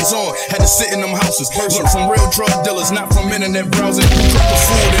work hands on. Had to sit in them houses. Learn from real drug dealers, not from internet browsing. Cook the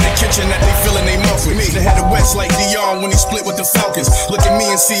food in the kitchen that they fill in they mouth with. They had the West like Dion when he split with the Falcons. Look at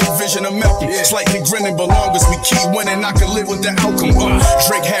me and see a vision of Malcolm. Slightly grinning, but long as we keep winning, I can live with the outcome.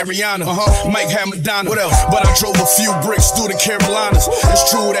 Drake had Rihanna, Mike had Madonna. What else? But I drove a few bricks through the Carolinas.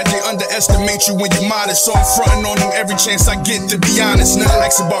 It's true that they underestimate you when you're modest, so I'm fronting on them every chance I get, to be honest. Now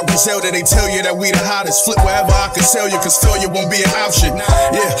like about Griselda, they tell you that we the hottest. Flip wherever I can sell you, cause failure won't be an option.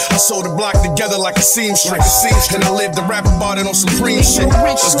 Yeah, I sold the block together like a seamstress. And I lived the rap about it on Supreme shit.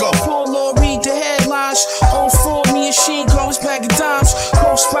 Let's go. Poor Lord, read the headlines. On for me and Sheen, always packing dimes.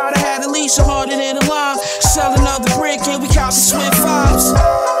 Coach Spider had at least 100 in the line. Sell another brick and we count the swing fives.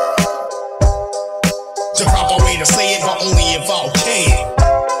 The proper way to say it, but only if I can.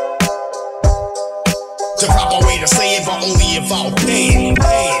 The proper way to say it, but only if I can.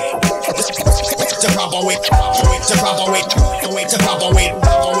 The proper way, the proper way, the proper way, the proper way,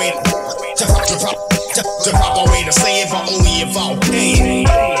 the proper way to say it, but only if I can.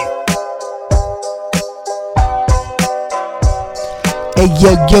 Hey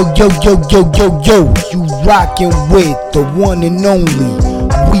yo, you rockin' with the one and only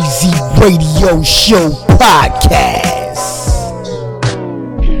Weezy Radio Show Podcast.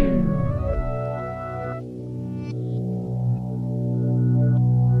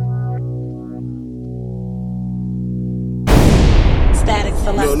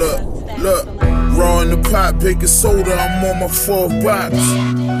 Look, raw in the pot, baking soda, I'm on my 4th box.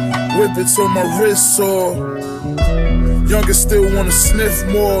 Whip it till my wrist sore. Youngest still wanna sniff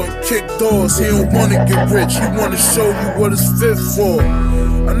more and kick doors. He don't wanna get rich, he wanna show you what it's fit for.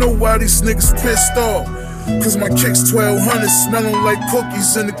 I know why these niggas pissed off, cause my kicks 1200 smelling like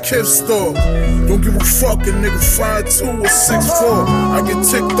cookies in the gift store. Don't give a fuck, a nigga 5'2" or 6'4". I get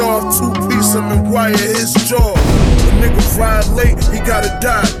ticked off 2-piece, I'm in wire his jaw. A nigga violate, he gotta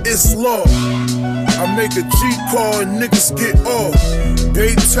die, it's law. I make a G call and niggas get off.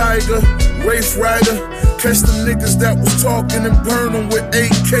 Bay Tiger, Wraith Rider, catch the niggas that was talking and burn them with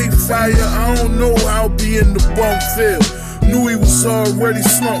AK fire. I don't know how I'll be in the bum field. Knew he was already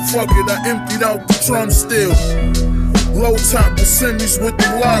slumped, fuck it, I emptied out the drum still. Low top with semis with the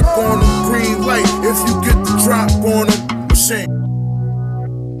lock on them, green light if you get the drop on them. Machine.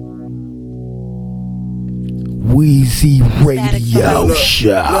 Weezy Radio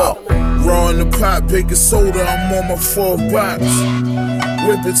Show. Raw in the pot, baking soda, I'm on my 4th box.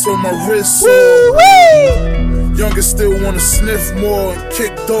 Whip it till my wrist sore. Youngest still wanna sniff more and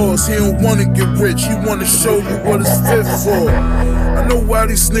kick doors. He don't wanna get rich, he wanna show you what it's fit for. I know why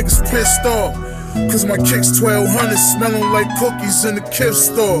these niggas pissed off, cause my kicks 1200 smelling like cookies in the gift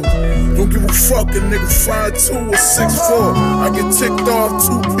store. Don't give a fuck, a nigga 5'2" or 6'4". I get ticked off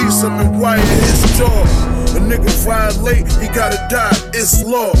 2-piece, I'm in wire his jaw. A nigga violate, he gotta die, it's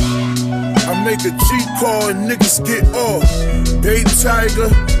law. I make a G call and niggas get off. Bay Tiger,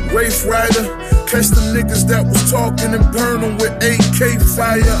 Wraith Rider, catch the niggas that was talking and burn them with AK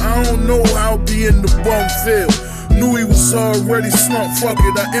fire. I don't know how I'll be in the bum field. Knew he was already slumped, fuck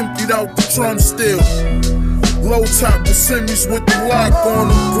it, I emptied out the drum still. Low top with semis with the lock on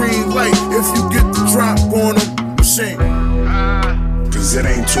them, green light if you get the drop on them. Machine. Cause it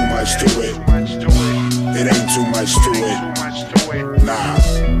ain't too much to it. It ain't too much to it. Nah.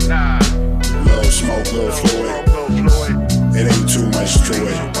 Little smoke, little fluid. It ain't too much to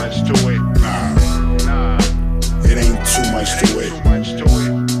it. Nah. It ain't too much to it.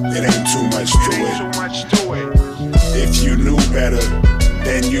 It ain't too much to it. If you knew better,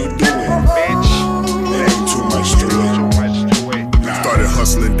 then you do it. It ain't too much to it. Started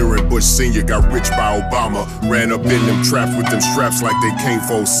hustling during Bush Sr., got rich by Obama. Ran up in them traps with them straps like they came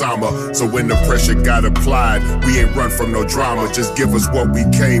for Osama. So when the pressure got applied, we ain't run from no drama. Just give us what we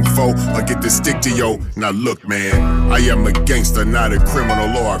came for, or get to stick to yo. Now look, man, I am a gangster, not a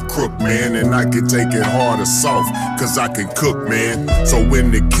criminal or a crook, man. And I can take it hard or soft, cause I can cook, man. So when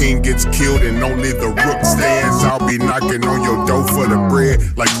the king gets killed and only the rook stands, I'll be knocking on your door for the bread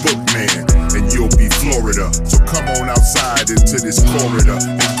like Bookman. And you'll be Florida. So come on outside into this corridor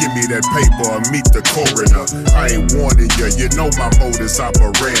and give me that paper or meet the coroner. I ain't warning you, you know my modus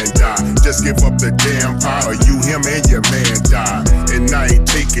operandi. Just give up the damn power, you, him, and your man die. And I ain't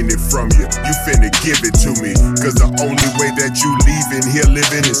taking it from you, you finna give it to me. Cause the only way that you leaving here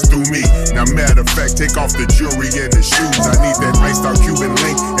living is through me. Now matter of fact, take off the jewelry and the shoes. I need that iced out Cuban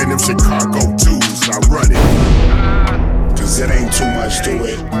link and them Chicago twos. I run it. Cause it ain't too much to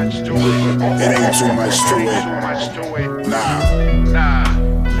it. It ain't too much to it. Nah.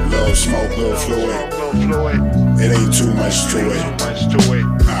 Little smoke, little fluid. It ain't too much to it.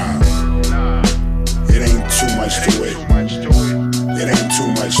 Nah. It ain't too much to it. It ain't too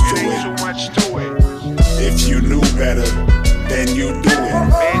much to it. If you knew better, then you do it.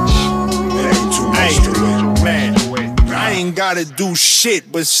 It ain't too much to it. Man, I ain't gotta do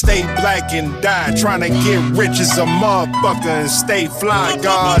shit but stay black and die. Tryna get rich as a motherfucker and stay fly,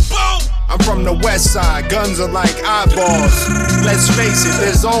 God. I'm from the west side, guns are like eyeballs. Let's face it,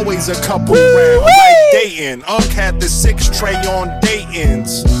 there's always a couple round, like Dayton. Unc had the 6 tray on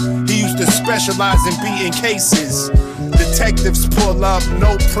Dayton's. He used to specialize in beating cases. Detectives pull up,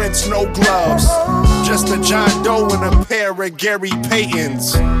 no prints, no gloves. Just a John Doe and a pair of Gary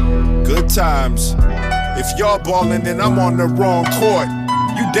Paytons. Good times. If y'all ballin', then I'm on the wrong court.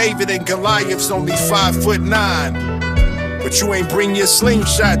 You David and Goliath's only 5'9". But you ain't bring your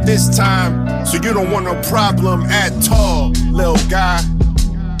slingshot this time, so you don't want no problem at all, little guy.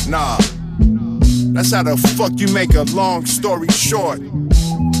 Nah, that's how the fuck you make a long story short.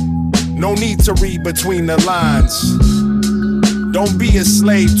 No need to read between the lines. Don't be a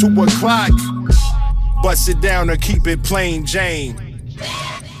slave to a clock. Bust it down or keep it plain Jane.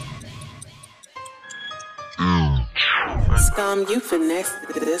 Scum, you finessed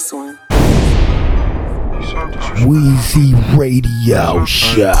this one. Weezy Radio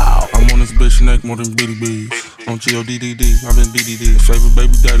Show. I'm on this bitch neck more than bitty bees. On GODDD, I've been BDD. Favorite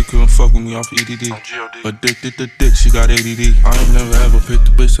baby daddy couldn't fuck with me off EDD. Addicted to dick, she got ADD. I ain't never ever picked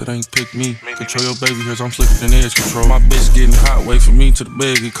a bitch that ain't picked me. Control your baby hairs, I'm slicker than edge control. My bitch getting hot, wait for me till the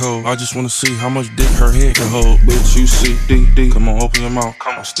bed get cold. I just wanna see how much dick her head can hold. Bitch, you see, DD, come on, open your mouth.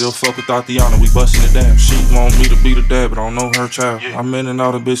 I still fuck with Tatiana, we bustin' it down. She want me to be the dad, but I don't know her child. I'm in and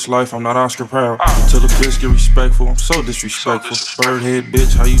out of bitch life, I'm not Oscar proud. Till the bitch get respectful, I'm so disrespectful. Birdhead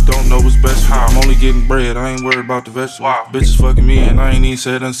bitch, how you don't know what's best for you? I'm only getting bread, I ain't worried about the vegetables. Bitches fucking me and I ain't even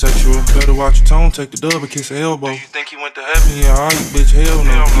said nothing sexual. Better watch your tone, take the dub and kiss her elbow. Do you think he went to heaven? Yeah, all you bitch, hell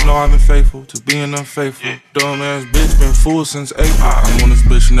no. You know I've been faithful to being unfaithful. Dumb ass bitch, been fool since April. I'm on this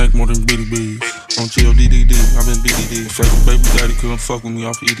bitch neck more than bitty bees. On GODDD, I've been BDD. Favorite baby daddy couldn't fuck with me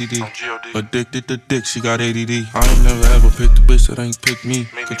off EDD. Addicted to dick, she got ADD. I ain't never ever picked a bitch that ain't picked me.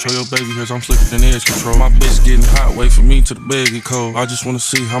 Control your baby hairs, I'm slicker than edge control. My bitch getting hot, wait for me till the bed get cold. I just wanna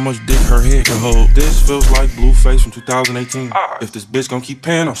see how much dick her head can hold. This feels like Blueface from 2018. If this bitch gon' keep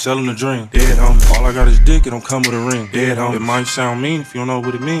paying, I'm selling a dream. Dead homie, all I got is dick, it don't come with a ring. Dead homie, it might sound mean if you don't know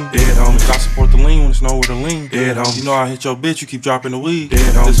what it mean. Dead homie, I support the lean when it's nowhere to lean. Dead homie, you know I hit your bitch, you keep dropping the weed.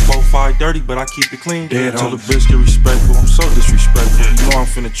 Dead homie, this 4-5 dirty, but I keep it clean. Dead homie, till the bitch get respectful, I'm so disrespectful. You know I'm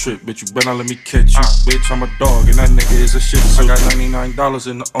finna trip, bitch, you better not let me catch you. Bitch, I'm a dog, and that nigga is a shit suit. I got $99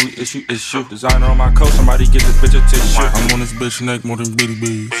 and the only issue is shoot. Designer on my coat, somebody get this bitch a tissue. I'm on this bitch neck more than bitty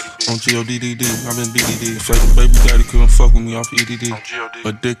bees. On GODDD, I've been BDD. Favorite baby daddy couldn't fuck with me off EDD.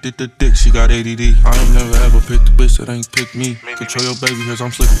 Addicted to dick, she got ADD. I ain't never ever picked a bitch that ain't picked me. Control your baby hairs,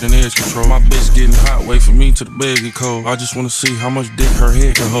 I'm slicker than edge control. My bitch getting hot, wait for me till the bed get cold. I just wanna see how much dick her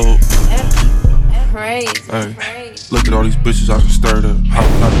head can hold. Crazy. Hey, look at all these bitches I done stirred up.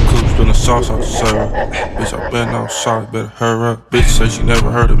 Hopping out the coupe, spilling sauce out the syrup. Bitch, I been outside, better hurry up. Bitch say she never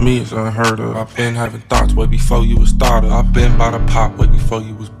heard of me, it's unheard of. I been having thoughts way before you was thought of. I been by the pop way before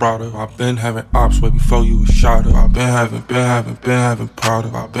you was brought up. I been having ops way before you was shot up. I been having proud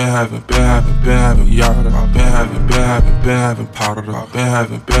of. I been having yada. I been having powder. I been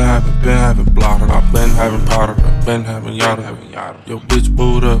having blotted. I been having powder. I been having yada. Yo, bitch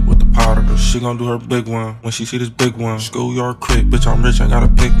booed up with the powder. She gon' do her big one when she see this big one. Schoolyard crib, bitch, I'm rich, I gotta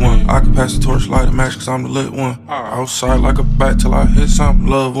pick one. I can pass the torch, light a match, cause I'm the lit one. Outside like a bat till I hit something.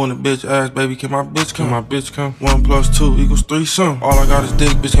 Love when a bitch ass, baby, can my bitch come? My bitch come. 1 + 2 = 3 some. All I got is dick,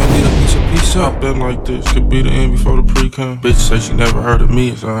 bitch, can't get a piece up. I been like this, could be the end before the pre-cum. Bitch say she never heard of me,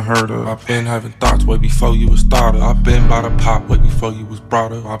 it's unheard of. I been having thoughts way before you was thought of. I been by the pop way before you was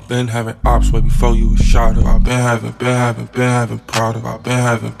brought up. I been having ops way before you was shot up. I been having proud of. I been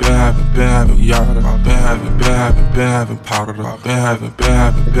having yada. I been having powder. I been having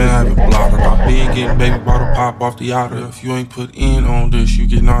blotted. I been getting baby bottle pop off the yada. If you ain't put in on this, you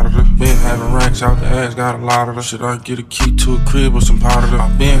get out of it. Been having racks out the ass, got a lot of them. Should I get a key to a crib or some powder? I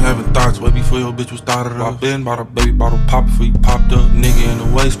been having thoughts way before your bitch was thought of. I been bought a baby bottle pop before you popped up. Nigga in the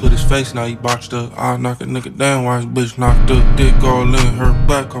way, split his face, now he boxed up. I knock a nigga down while his bitch knocked up. Dick all in her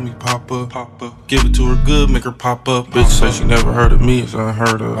back, call me pop up. Give it to her good, make her pop up. Bitch say she never heard of me, it's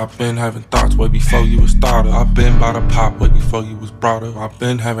unheard of. I been having thoughts way before you was thought of. I been by the pop way before you was brought up. I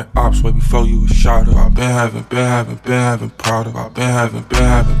been having ops way before you was shot up. I been having proud of. I been having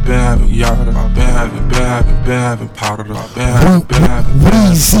yada. I been having powder. I been having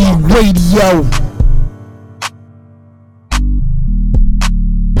Weezy Radio.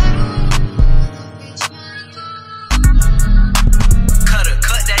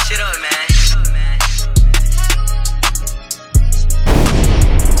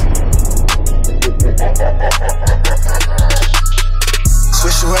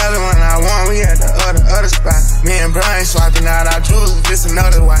 bro, ain't swapping out our jewels, this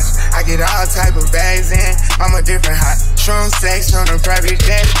another watch. I get all type of bags in, I'm a different hot. Strong sex on a private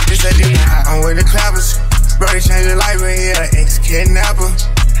jet, this a different hot. I'm with the clappers, bro, they changed your life, but he an ex-kidnapper.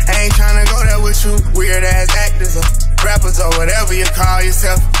 I ain't tryna go there with you, weird ass actors or rappers or whatever you call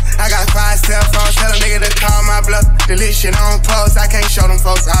yourself. I got 5 cell phones, tell a nigga to call my bluff. Delete shit on post, I can't show them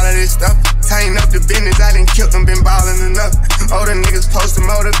folks all of this stuff. Tighten up the business, I done killed them, been ballin' enough. Older niggas post to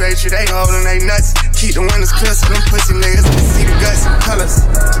motivate you, they holdin' they nuts. Keep the windows clear so them pussy niggas can see the guts and colors.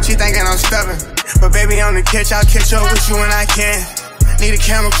 She thinkin' I'm stubborn, but baby on the catch, I'll catch up with you when I can. Need a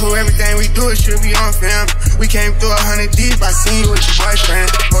camera crew, everything we do, it should be on film. We came through 100 deep, I seen you with your boyfriend.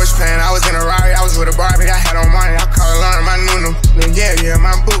 Horse playing, I was in a Rari, I was with a Barbie, I had on money, I called alarm, I knew them. Then yeah,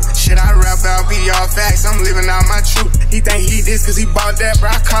 my boo. Shit, I rap out, be all facts, I'm living out my truth. He think he this cause he bought that, bro,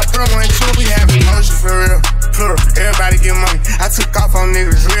 I caught bro 1 2. We have emotion for real, plural, everybody get money. I took off on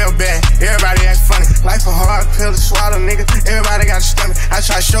niggas real bad, everybody act funny. Life a hard pill to swallow, nigga, everybody got a stomach. I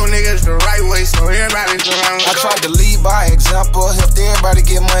try to show niggas the right way, so everybody's around. I tried to lead by example, helped everybody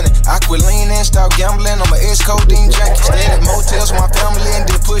get money. I quit leaning, stop gambling on my ex-codeine junkie. Stayed at motels with my family and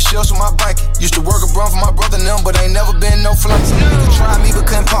did push-ups with my blanket. Used to work abroad for my brother and them, but ain't never been no flunky. Niggas tried me but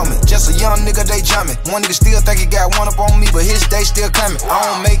couldn't pump me. Just a young nigga, they jumping. One nigga still think he got one up on me, but his day still coming. I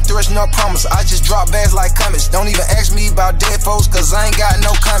don't make threats, no promise. I just drop bags like comets. Don't even ask me about dead folks, cause I ain't got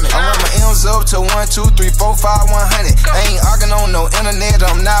no comment. I run my M's up to 1, 2, 3, 4, 5, 100. I ain't arguing on no internet,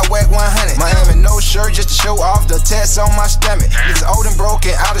 I'm not whack 100. Miami no shirt just to show off the tats on my stomach. Niggas old and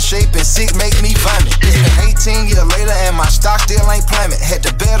broken, out of shape and sick, make me vomit. It's been 18 years later and my stock still ain't plummet. Had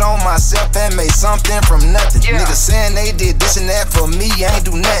to bet on myself and made something from nothing. Niggas saying they did this and that for me, I ain't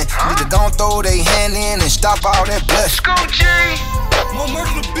do nothing. Niggas gon' throw they hand in and stop all that blood. Scoop G, more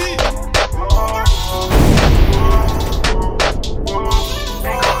murder the beat.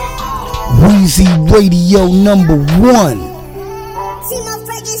 Weezy Radio #1.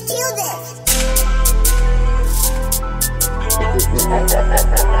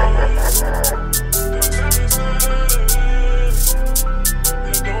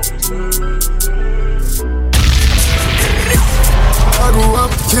 I grew up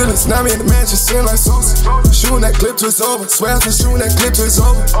with killers, now me in the mansion, sitting like Sosa. Shooting that clip till it's over, swear for shooting that clip till it's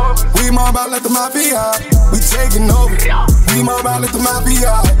over. We mob out, let the mafia hide, we taking over. We mob out, let the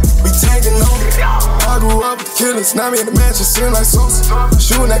mafia hide, we taking over. I grew up with killers, now me in the mansion, sitting like Sosa.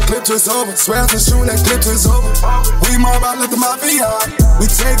 Shooting that clip till it's over, swear for shooting that clip till it's over. We mob out, let the mafia hide, we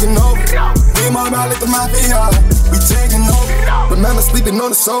taking over. We mob out, let the mafia hide, we taking over. Remember sleeping on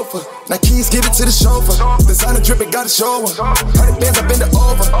the sofa, now keys give it to the chauffeur. Designer dripping, got a show her. 100 bands, I bend it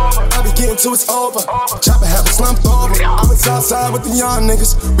over. I be getting to it's over. Chopper have it slumped over. I was outside with the young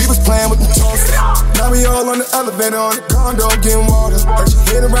niggas, we was playing with the toasters. Now we all on the elevator, on the condo, getting water. Heard you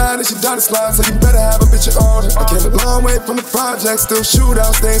hit a ride and she down the slide, so you better have a bitch in order. I came a long way from the project, still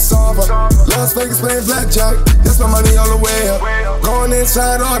shootouts, they ain't sober. Las Vegas playing blackjack, that's my money all the way up. Going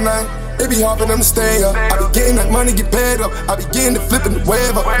inside all night, they be hard for them to stay up. I be getting that money, get paid up. I be getting the flipping the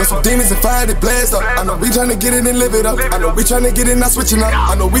wave up. Know some demons and fire, they blaze up. I know we tryna get it and live it up. I know we tryna get it, not switching up.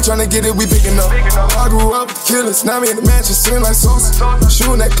 I know we tryna get it, we picking up. I grew up with killers, now me in the mansion, sitting like Sosa.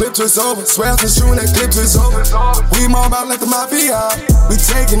 Shooting that clip till it's over, swear for shooting that clip till it's over. We mob out, let the mafia hide, we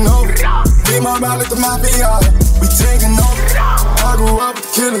taking over. We mob out, let the mafia hide, we taking over. I grew up with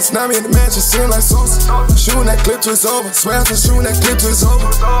killers, now me in the mansion, sitting like Sosa. Shooting that clip till it's over, swear for shooting that clip till it's over.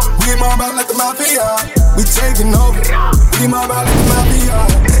 We mob out, let the mafia hide, we taking over. We mob out, let the mafia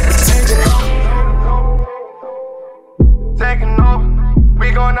hide, we taking over. Taking over,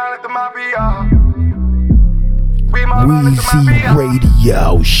 we going out, let the mafia hide. We mob out, let the mafia hide. Weezy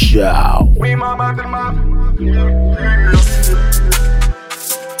Radio Show. We mob out, let the mafia.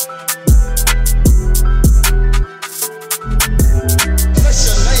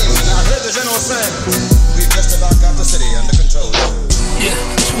 We just about got the city under control. Yeah,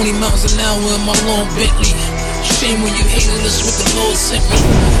 20 miles an hour in my long Bentley. Shame when you hated us with the Lord sent me.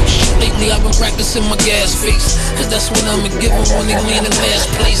 Lately I've been practicing my gas face, cause that's what I'ma give them when they land in last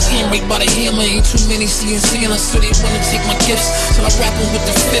place. Handbrake by the hammer, ain't too many CNC, and I still they wanna take my gifts. So I rap with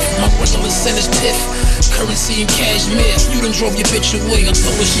the fifth, my brother send his piff. Currency and cashmere, you done drove your bitch away, I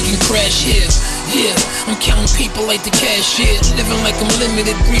thought she can crash here. Yeah, I'm counting people like the cashier, living like I'm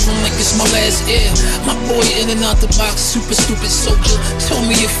limited, breathing like it's my last air. My boy in and out the box, super stupid soldier, told me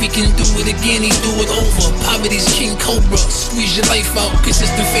me if he can do it again, he do it over. Poverty's King Cobra, squeeze your life out.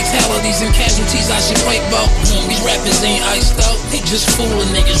 Consistent fatalities and casualties I should write about. These rappers ain't iced out, they just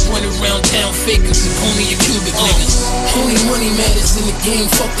fooling niggas. Running around town fakers and pony your cubic niggas. Only money matters in the game,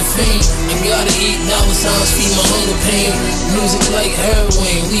 fuck the fame. I gotta eat dollar signs, feed my hunger pain. Music like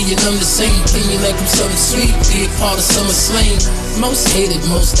heroin, leave you numb the same. Think me like I'm something sweet, be a part of summer slang. Most hated,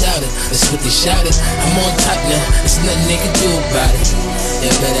 most doubted, that's what they shouted. I'm on top now, there's nothing they can do about it. They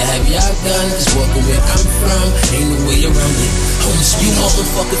better have y'all done, cause walking where I'm from, ain't no way around it. You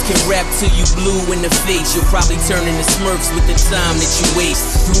motherfuckers can rap till you blue in the face. You'll probably turn into Smurfs with the time that you waste.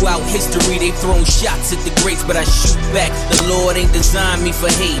 Throughout history they've thrown shots at the greats, but I shoot back. The Lord ain't designed me for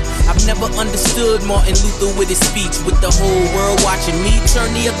hate. I've never understood Martin Luther with his speech. With the whole world watching me turn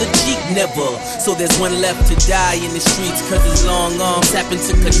the other cheek, never. So there's one left to die in the streets, cause his long arms happen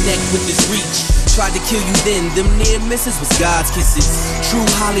to connect with his reach. Tried to kill you then, them near misses was God's kisses. True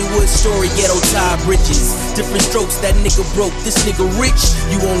Hollywood story, ghetto tie bridges. Different strokes, that nigga broke, this nigga rich.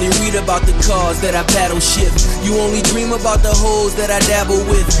 You only read about the cars that I battle shift. You only dream about the hoes that I dabble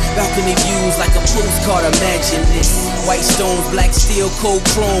with. Balcony views like a postcard, imagine this. White stones, black steel, cold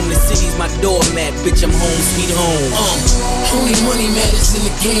chrome. The city's my doormat, bitch, I'm home, sweet home. Only money matters in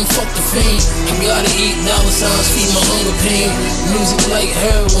the game, fuck the fame. I gotta eat dollar signs, feed my hunger pain. Music like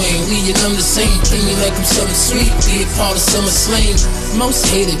heroin, leave you numb the same. Think me like I'm something sweet, be a part of summer slang. Most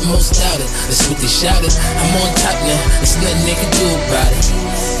hated, most doubted, that's what they shouted. I'm on top now, there's nothing they can do about it.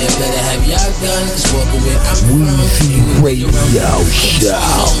 They better have y'all done, cause walking where I'm from, Radio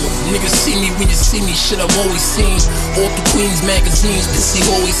Show. Niggas see me when you see me, shit I've always seen. All the Queens magazines, pussy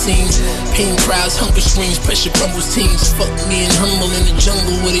always seems. Pain crowds, hunger screams, pressure crumbles teams. Fuck me and humble in the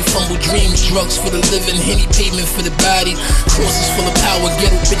jungle where they fumble dreams. Drugs for the living, Henny pavement for the body. Crosses full of power,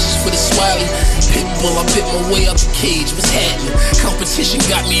 ghetto bitches for the swally. Pitbull, I bit my way out the cage, what's happening? Competition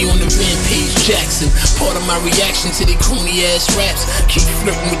got me on the rampage. Jackson, part of my reaction to they corny ass raps. Keep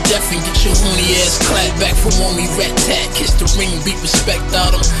flirting with death and get your horny ass clapped. Back from on me, rat tat, kiss the ring, beat respect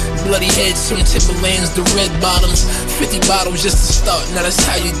out 'em. Bloody heads, some Timberlands, the red bottoms. 50 bottles just to start, now that's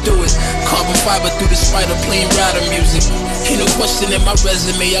how you do it. Carbon fiber through the spider, playing rider music. Ain't no question in my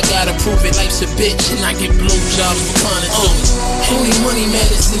resume, I gotta prove it. Life's a bitch and I get blowjobs for connoisseurs. Only money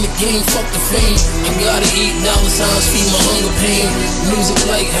matters in the game, fuck the fame. I gotta eat dollar signs, feed my hunger pain. Music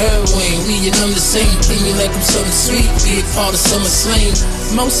like heroin, leave you numb the same. Think me like I'm something sweet, be a part of summer slang.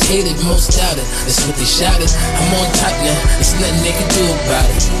 Most hated, most doubted, that's what they shouted. I'm on top now, there's nothing they can do about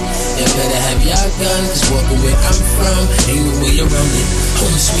it. They better have y'all done, cause walking where I'm from, ain't no way around it.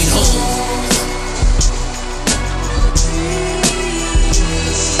 Home sweet home.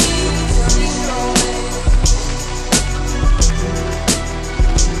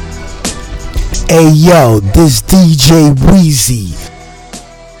 Hey yo, this DJ Weezy,